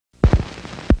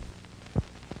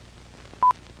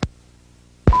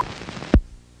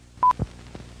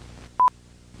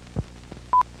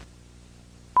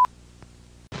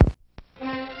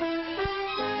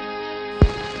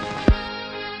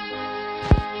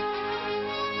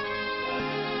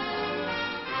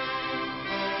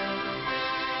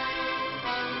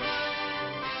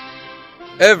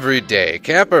Every day,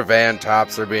 camper van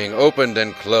tops are being opened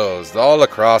and closed all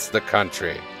across the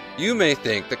country. You may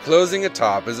think that closing a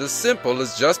top is as simple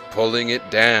as just pulling it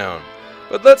down.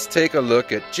 But let's take a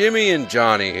look at Jimmy and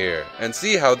Johnny here and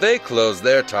see how they close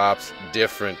their tops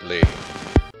differently.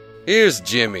 Here's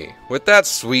Jimmy. With that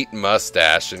sweet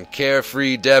mustache and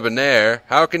carefree debonair,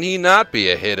 how can he not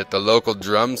be a hit at the local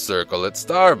drum circle at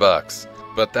Starbucks?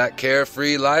 But that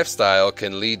carefree lifestyle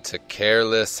can lead to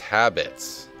careless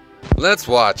habits. Let's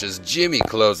watch as Jimmy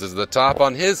closes the top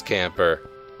on his camper.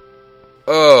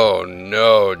 Oh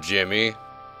no, Jimmy.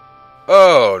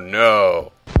 Oh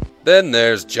no. Then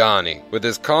there's Johnny. With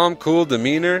his calm, cool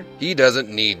demeanor, he doesn't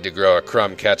need to grow a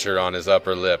crumb catcher on his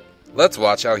upper lip. Let's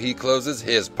watch how he closes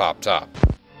his pop top.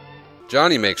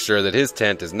 Johnny makes sure that his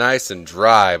tent is nice and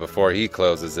dry before he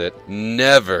closes it.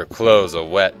 Never close a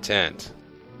wet tent.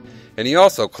 And he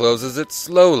also closes it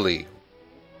slowly,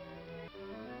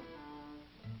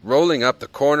 rolling up the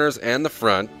corners and the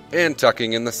front and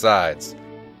tucking in the sides.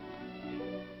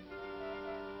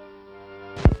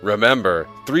 Remember,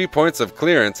 3 points of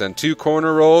clearance and 2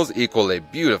 corner rolls equal a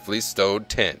beautifully stowed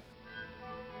tent.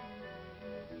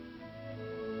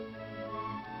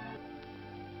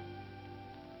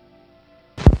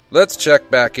 Let's check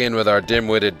back in with our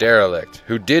dim-witted derelict,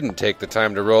 who didn't take the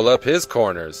time to roll up his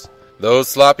corners. Those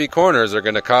sloppy corners are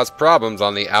going to cause problems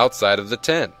on the outside of the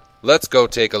tent. Let's go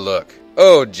take a look.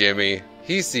 Oh, Jimmy.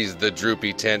 He sees the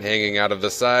droopy tent hanging out of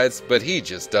the sides, but he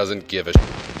just doesn't give a shit.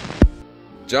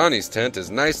 Johnny's tent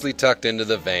is nicely tucked into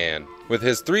the van. With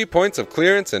his 3 points of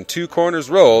clearance and 2 corners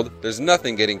rolled, there's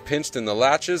nothing getting pinched in the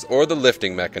latches or the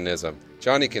lifting mechanism.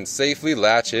 Johnny can safely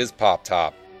latch his pop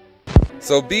top.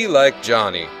 So be like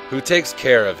Johnny, who takes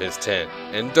care of his tent,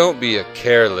 and don't be a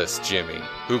careless Jimmy,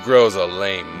 who grows a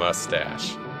lame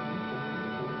mustache.